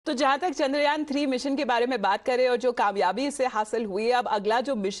तो जहां तक चंद्रयान 3 मिशन के बारे में बात करें और जो कामयाबी इसे हासिल हुई है, अब अगला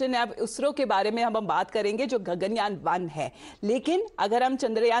जो मिशन है अब इसरो के बारे में हम बात करेंगे जो गगनयान 1 है। लेकिन अगर हम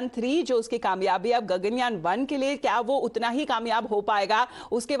चंद्रयान 3 जो उसकी कामयाबी अब गगनयान 1 के लिए क्या वो उतना ही कामयाब हो पाएगा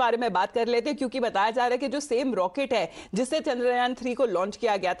उसके बारे में बात कर लेते हैं, क्योंकि बताया जा रहा है कि जो सेम रॉकेट है जिससे चंद्रयान 3 को लॉन्च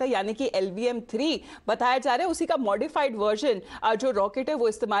किया गया था यानी कि LVM-3 बताया जा रहा है उसी का मॉडिफाइड वर्जन जो रॉकेट है वो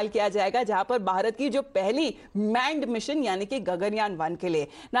इस्तेमाल किया जाएगा, जहां पर भारत की जो पहली मैन्ड मिशन यानी कि गगनयान 1 के लिए।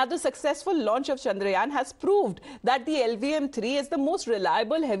 Now, the successful launch of Chandrayaan has proved that the LVM-3 is the most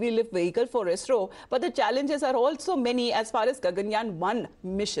reliable heavy lift vehicle for ISRO, but the challenges are also many as far as Gaganyaan 1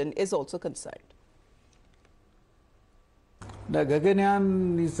 mission is also concerned. The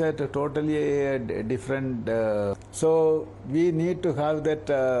Gaganyaan is totally different. So we need to have that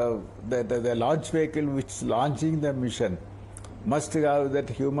the launch vehicle which is launching the mission must have that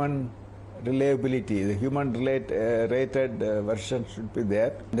human reliability. The human rated version should be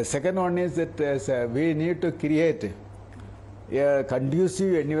there. The second one is that we need to create a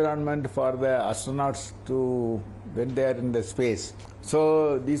conducive environment for the astronauts to when they are in the space.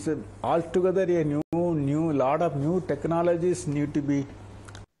 So this altogether a new lot of new technologies need to be.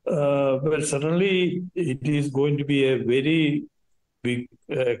 Well, certainly it is going to be a very big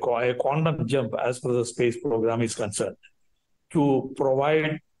a quantum jump as far as the space program is concerned to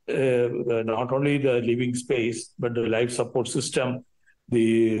provide not only the living space, but the life support system, the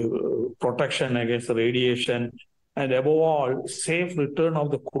protection against the radiation, and above all, safe return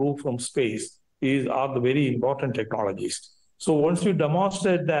of the crew from space are the very important technologies. So once you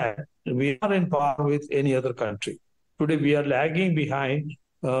demonstrate that, we are in par with any other country. Today, we are lagging behind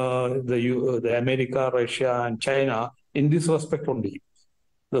the America, Russia, and China in this respect only.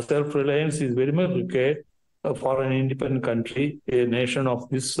 The self-reliance is very much required for an independent country, a nation of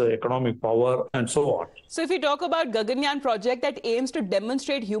this economic power, and so on. So if we talk about Gaganyaan project that aims to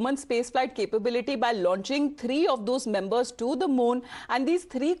demonstrate human spaceflight capability by launching 3 of those members to the moon, and these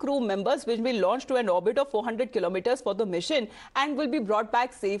 3 crew members will be launched to an orbit of 400 kilometers for the mission and will be brought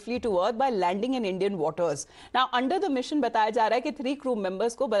back safely to Earth by landing in Indian waters. Now under the mission बताया जा रहा है कि 3 crew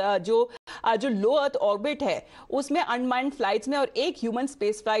members को जो लो earth orbit है उसमें अनमाइंड flights में और एक ह्यूमन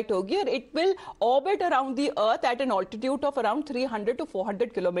स्पेस फ्लाइट होगी और it will orbit around the earth at an altitude of around 300 to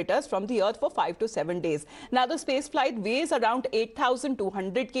 400 kilometers from the earth for 5 to 7 days. Now the space flight weighs around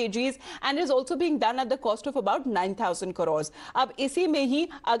 8,200 kgs and is also being done at the cost of about 9,000 crores. अब इसी में ही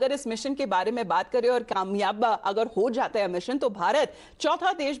अगर इस mission के बारे में बात करें और कामयाब अगर हो जाता है मिशन तो भारत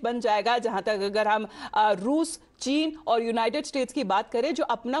चौथा देश बन जाएगा, जहां तक अगर हम रूस, चीन और यूनाइटेड स्टेट्स की बात करें जो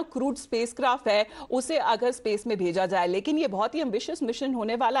अपना क्रूड स्पेसक्राफ्ट है उसे अगर स्पेस में भेजा जाए। लेकिन ये बहुत ही एम्बिशियस मिशन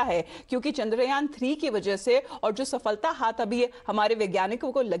होने वाला है क्योंकि चंद्रयान 3 की वजह से और जो सफलता हाथ अभी हमारे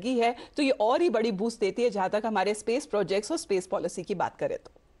वैज्ञानिकों को लगी है तो ये और ही बड़ी बूस्ट देती है जहां तक हमारे स्पेस प्रोजेक्ट्स और स्पेस पॉलिसी की बात करें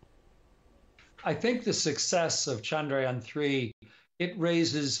तो। I think the success of Chandrayaan 3, it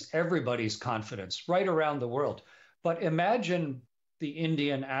raises everybody's confidence right around the world. But imagine the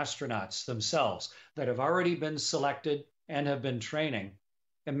Indian astronauts themselves that have already been selected and have been training.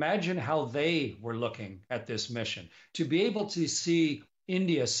 Imagine how they were looking at this mission. To be able to see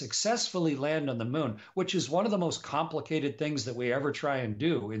India successfully land on the moon, which is one of the most complicated things that we ever try and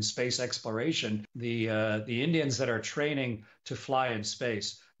do in space exploration. The Indians that are training to fly in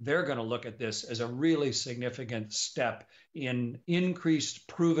space, they're going to look at this as a really significant step in increased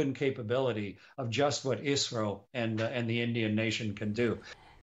proven capability of just what ISRO and the Indian nation can do.